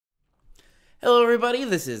Hello everybody,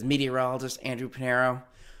 this is meteorologist Andrew Pinero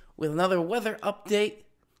with another weather update.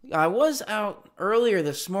 I was out earlier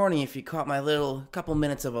this morning, if you caught my little couple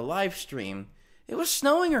minutes of a live stream. It was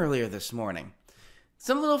snowing earlier this morning.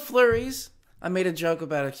 Some little flurries. I made a joke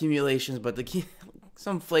about accumulations, but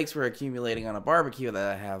some flakes were accumulating on a barbecue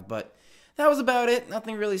that I have, but that was about it.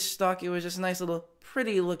 Nothing really stuck. It was just a nice little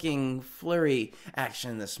pretty looking flurry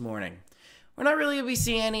action this morning. We're not really going to be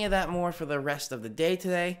seeing any of that more for the rest of the day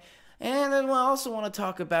today. And then I also want to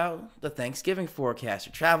talk about the Thanksgiving forecast.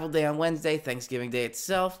 Your travel day on Wednesday, Thanksgiving Day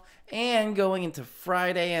itself, and going into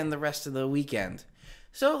Friday and the rest of the weekend.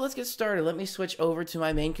 So let's get started. Let me switch over to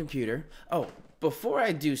my main computer. Oh, before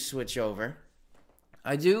I do switch over,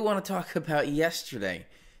 I do want to talk about yesterday.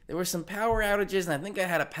 There were some power outages, and I think I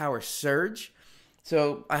had a power surge.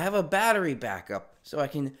 So I have a battery backup, so I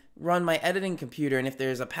can run my editing computer, and if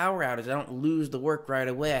there's a power outage, I don't lose the work right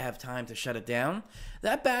away. I have time to shut it down.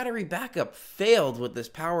 That battery backup failed with this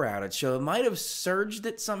power outage, so it might have surged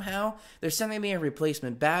it somehow. They're sending me a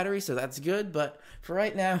replacement battery, so that's good, but for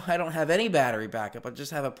right now, I don't have any battery backup. I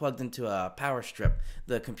just have it plugged into a power strip,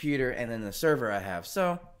 the computer, and then the server I have.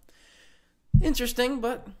 So, interesting,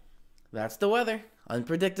 but that's the weather.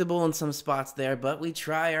 Unpredictable in some spots there, but we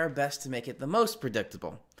try our best to make it the most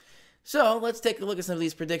predictable. So let's take a look at some of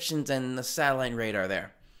these predictions and the satellite radar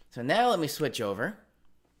there. So now let me switch over.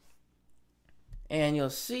 And you'll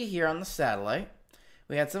see here on the satellite,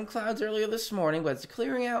 we had some clouds earlier this morning, but it's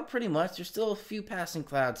clearing out pretty much. There's still a few passing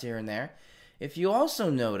clouds here and there. If you also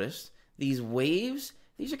notice, these waves,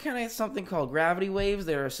 these are kind of something called gravity waves.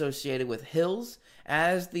 They're associated with hills.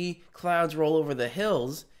 As the clouds roll over the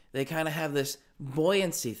hills, they kind of have this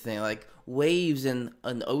buoyancy thing, like waves in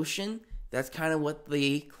an ocean. That's kind of what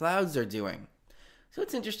the clouds are doing. So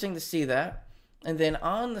it's interesting to see that. And then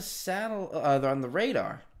on the on the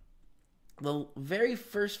radar, the very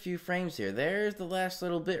first few frames here, there's the last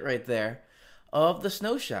little bit right there of the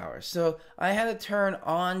snow showers. So I had to turn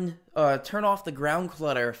off the ground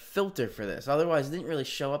clutter filter for this. Otherwise, it didn't really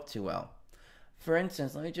show up too well. For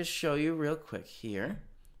instance, let me just show you real quick here.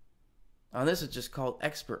 This is just called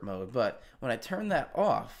expert mode, but when I turn that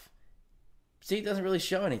off, see, it doesn't really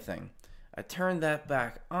show anything. I turned that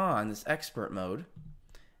back on, this expert mode,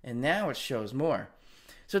 and now it shows more.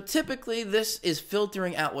 So typically this is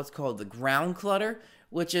filtering out what's called the ground clutter,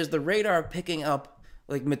 which is the radar picking up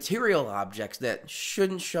like material objects that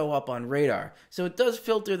shouldn't show up on radar. So it does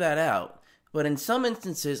filter that out, but in some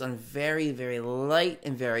instances on very, very light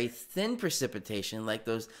and very thin precipitation, like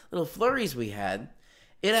those little flurries we had,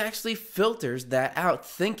 it actually filters that out,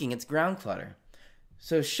 thinking it's ground clutter.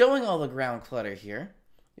 So showing all the ground clutter here,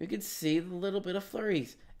 you can see the little bit of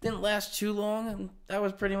flurries. Didn't last too long, and that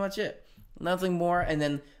was pretty much it. Nothing more, and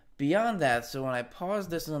then beyond that, so when I pause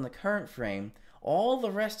this on the current frame, all the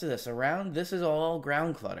rest of this around, this is all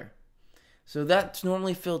ground clutter. So that's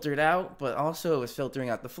normally filtered out, but also it was filtering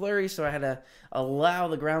out the flurries, so I had to allow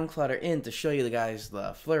the ground clutter in to show you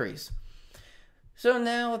the flurries. So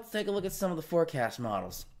now let's take a look at some of the forecast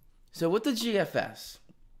models. So with the GFS,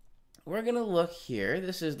 we're going to look here.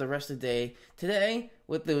 This is the rest of the day today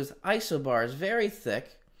with those isobars very thick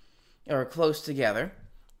or close together.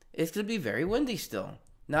 It's going to be very windy still.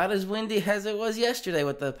 Not as windy as it was yesterday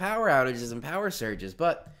with the power outages and power surges,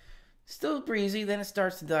 but still breezy. Then it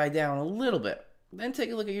starts to die down a little bit. Then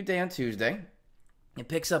take a look at your day on Tuesday. It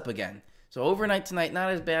picks up again. So overnight tonight, not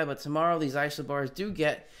as bad, but tomorrow these isobars do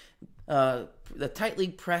get tightly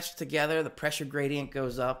pressed together. The pressure gradient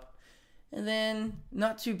goes up. And then,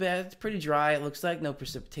 not too bad. It's pretty dry. It looks like no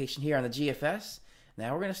precipitation here on the GFS.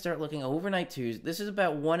 Now we're going to start looking overnight Tuesday. This is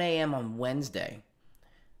about 1 a.m. on Wednesday.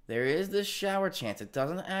 There is this shower chance. It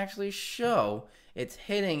doesn't actually show. It's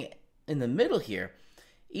hitting in the middle here.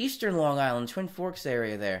 Eastern Long Island, Twin Forks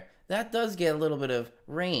area there. That does get a little bit of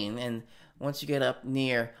rain. And once you get up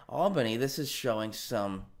near Albany, this is showing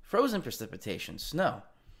some frozen precipitation, snow.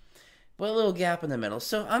 But a little gap in the middle.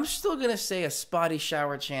 So I'm still going to say a spotty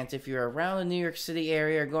shower chance if you're around the New York City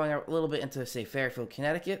area or going a little bit into, say, Fairfield,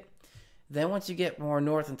 Connecticut. Then once you get more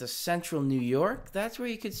north into central New York, that's where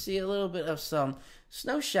you could see a little bit of some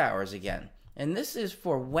snow showers again. And this is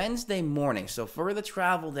for Wednesday morning. So for the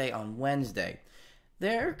travel day on Wednesday,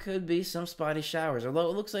 there could be some spotty showers.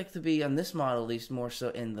 Although it looks like to be, on this model at least, more so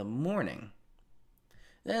in the morning.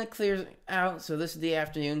 Then it clears out, so this is the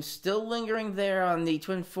afternoon, still lingering there on the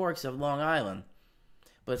Twin Forks of Long Island.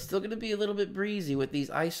 But it's still going to be a little bit breezy with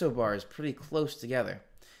these isobars pretty close together.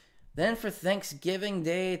 Then for Thanksgiving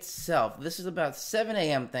Day itself, this is about 7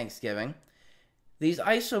 a.m. Thanksgiving. These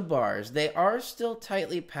isobars, they are still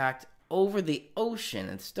tightly packed over the ocean.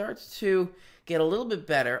 It starts to get a little bit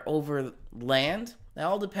better over land. That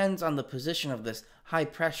all depends on the position of this high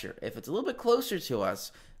pressure. If it's a little bit closer to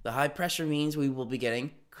us, the high pressure means we will be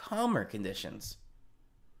getting calmer conditions.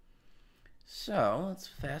 So let's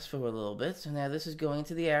fast forward a little bit. So now this is going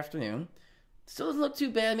into the afternoon. Still doesn't look too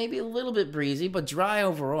bad, maybe a little bit breezy, but dry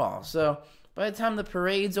overall. So by the time the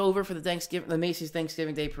parade's over for the Macy's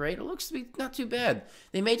Thanksgiving Day Parade, it looks to be not too bad.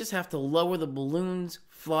 They may just have to lower the balloon's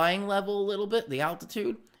flying level a little bit, the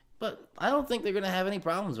altitude, but I don't think they're going to have any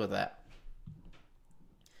problems with that.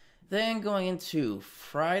 Then going into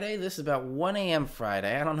Friday, this is about 1 a.m.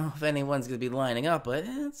 Friday. I don't know if anyone's going to be lining up, but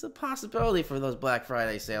it's a possibility for those Black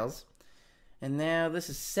Friday sales. And now this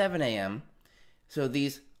is 7 a.m. So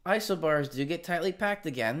these isobars do get tightly packed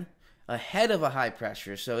again, ahead of a high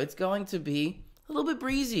pressure. So it's going to be a little bit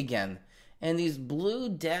breezy again. And these blue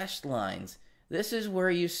dashed lines, this is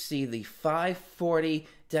where you see the 540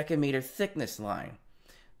 decameter thickness line.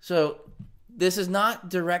 So this is not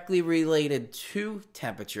directly related to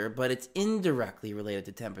temperature, but it's indirectly related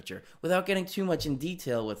to temperature. Without getting too much in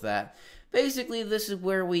detail with that, basically this is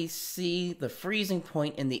where we see the freezing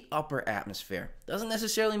point in the upper atmosphere. Doesn't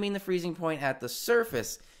necessarily mean the freezing point at the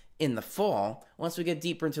surface in the fall. Once we get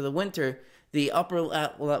deeper into the winter, the upper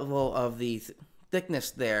level of the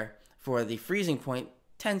thickness there for the freezing point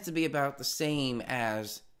tends to be about the same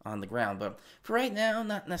as on the ground. But for right now,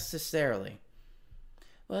 not necessarily.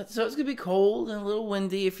 So it's going to be cold and a little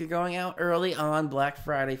windy if you're going out early on Black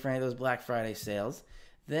Friday for any of those Black Friday sales.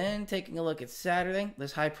 Then taking a look at Saturday,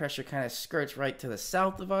 this high pressure kind of skirts right to the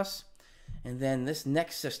south of us. And then this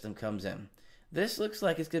next system comes in. This looks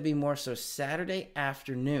like it's going to be more so Saturday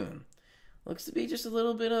afternoon. Looks to be just a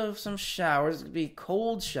little bit of some showers. It's going to be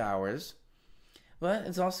cold showers. But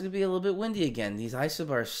it's also going to be a little bit windy again. These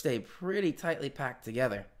isobars stay pretty tightly packed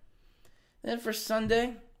together. Then for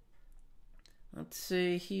Sunday, let's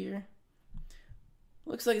see here.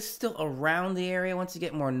 Looks like it's still around the area. Once you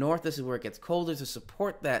get more north, this is where it gets colder to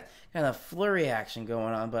support that kind of flurry action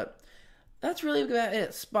going on. But that's really about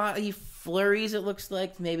it. Spotty flurries, it looks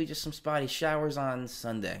like. Maybe just some spotty showers on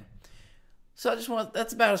Sunday. So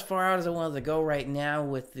that's about as far out as I wanted to go right now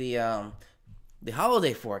with the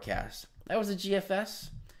holiday forecast. That was the GFS.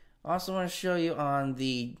 Also want to show you on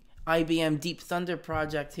the IBM Deep Thunder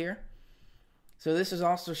project here. So this is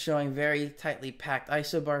also showing very tightly packed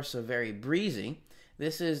isobars, so very breezy.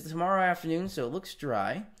 This is tomorrow afternoon, so it looks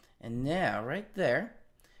dry. And now, right there,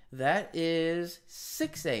 that is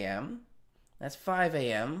 6 a.m. That's 5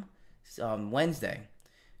 a.m. on Wednesday.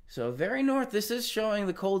 So very north, this is showing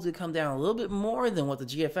the cold to come down a little bit more than what the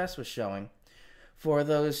GFS was showing for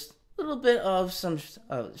those little bit of some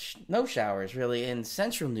snow showers, really, in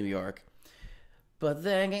central New York. But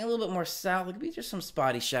then getting a little bit more south, it could be just some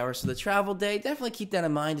spotty showers. So the travel day, definitely keep that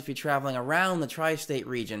in mind if you're traveling around the tri-state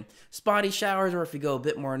region. Spotty showers, or if you go a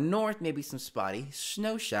bit more north, maybe some spotty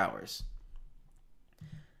snow showers.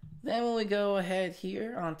 Then when we go ahead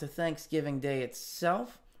here onto Thanksgiving Day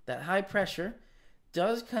itself, that high pressure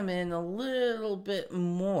does come in a little bit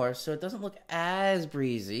more, so it doesn't look as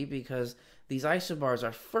breezy because these isobars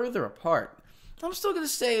are further apart. I'm still going to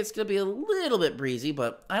say it's going to be a little bit breezy,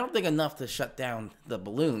 but I don't think enough to shut down the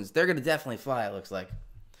balloons. They're going to definitely fly, it looks like.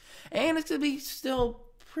 And it's going to be still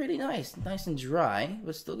pretty nice and dry,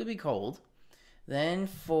 but still going to be cold. Then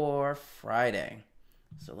for Friday.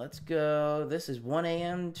 So let's go. This is 1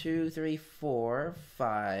 a.m., 2, 3, 4,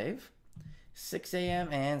 5, 6 a.m.,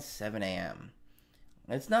 and 7 a.m.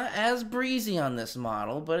 It's not as breezy on this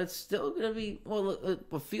model, but it's still going to be, well, it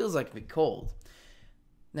feels like it'll be cold.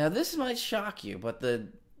 Now, this might shock you, but the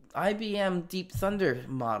IBM Deep Thunder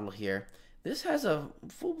model here, this has a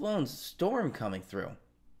full-blown storm coming through.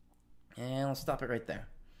 And I'll stop it right there.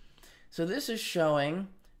 So this is showing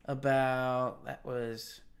about,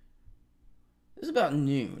 this is about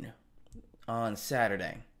noon on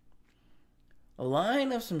Saturday. A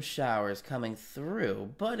line of some showers coming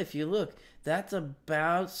through, but if you look, that's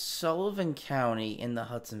about Sullivan County in the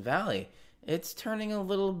Hudson Valley. It's turning a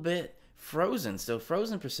little bit frozen, so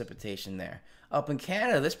frozen precipitation there. Up in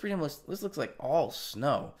Canada, this looks like all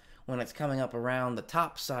snow when it's coming up around the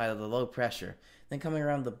top side of the low pressure. Then coming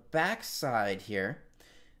around the back side here,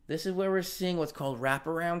 this is where we're seeing what's called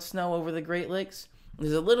wraparound snow over the Great Lakes.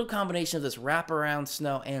 There's a little combination of this wraparound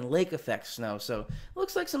snow and lake effect snow, so it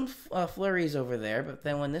looks like some flurries over there, but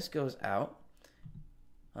then when this goes out,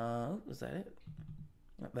 was that it?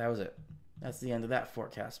 That was it. That's the end of that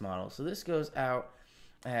forecast model. So this goes out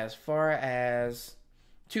as far as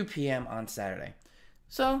 2 p.m. on Saturday.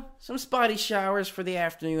 So, some spotty showers for the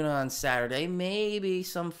afternoon on Saturday, maybe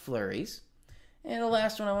some flurries. And the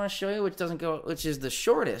last one I want to show you, which is the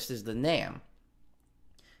shortest, is the NAM.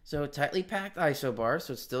 So tightly packed isobars,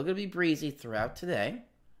 so it's still going to be breezy throughout today.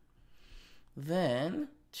 Then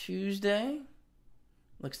Tuesday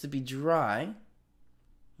looks to be dry.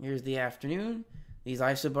 Here's the afternoon. These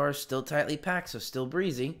isobars still tightly packed, so still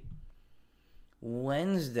breezy.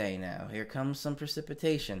 Wednesday now. Here comes some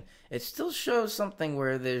precipitation. It still shows something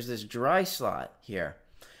where there's this dry slot here.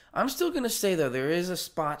 I'm still going to say, though, there is a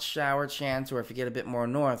spot shower chance, or if you get a bit more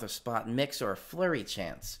north, a spot mix or a flurry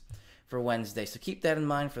chance for Wednesday. So keep that in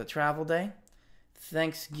mind for the travel day.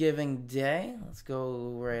 Thanksgiving Day. Let's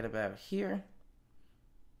go right about here.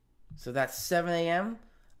 So that's 7 a.m.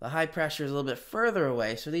 The high pressure is a little bit further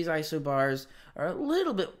away, so these isobars are a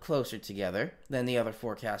little bit closer together than the other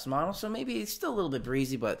forecast model. So maybe it's still a little bit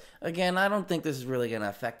breezy, but again, I don't think this is really going to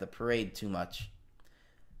affect the parade too much.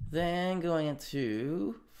 Then going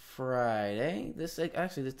into Friday, this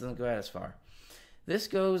doesn't go out as far. This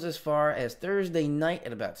goes as far as Thursday night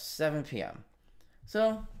at about 7 p.m.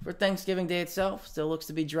 So for Thanksgiving Day itself, still looks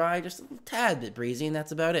to be dry, just a tad bit breezy, and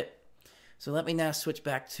that's about it. So let me now switch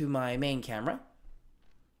back to my main camera.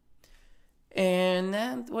 And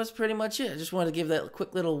that was pretty much it. I just wanted to give that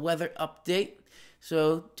quick little weather update.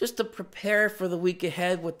 So just to prepare for the week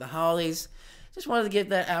ahead with the holidays, just wanted to get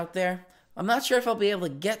that out there. I'm not sure if I'll be able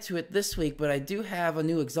to get to it this week, but I do have a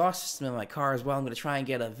new exhaust system in my car as well. I'm going to try and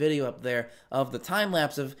get a video up there of the time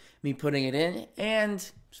lapse of me putting it in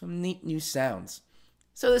and some neat new sounds.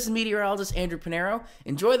 So this is meteorologist Andrew Pinero.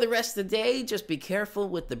 Enjoy the rest of the day. Just be careful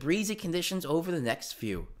with the breezy conditions over the next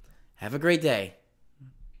few. Have a great day.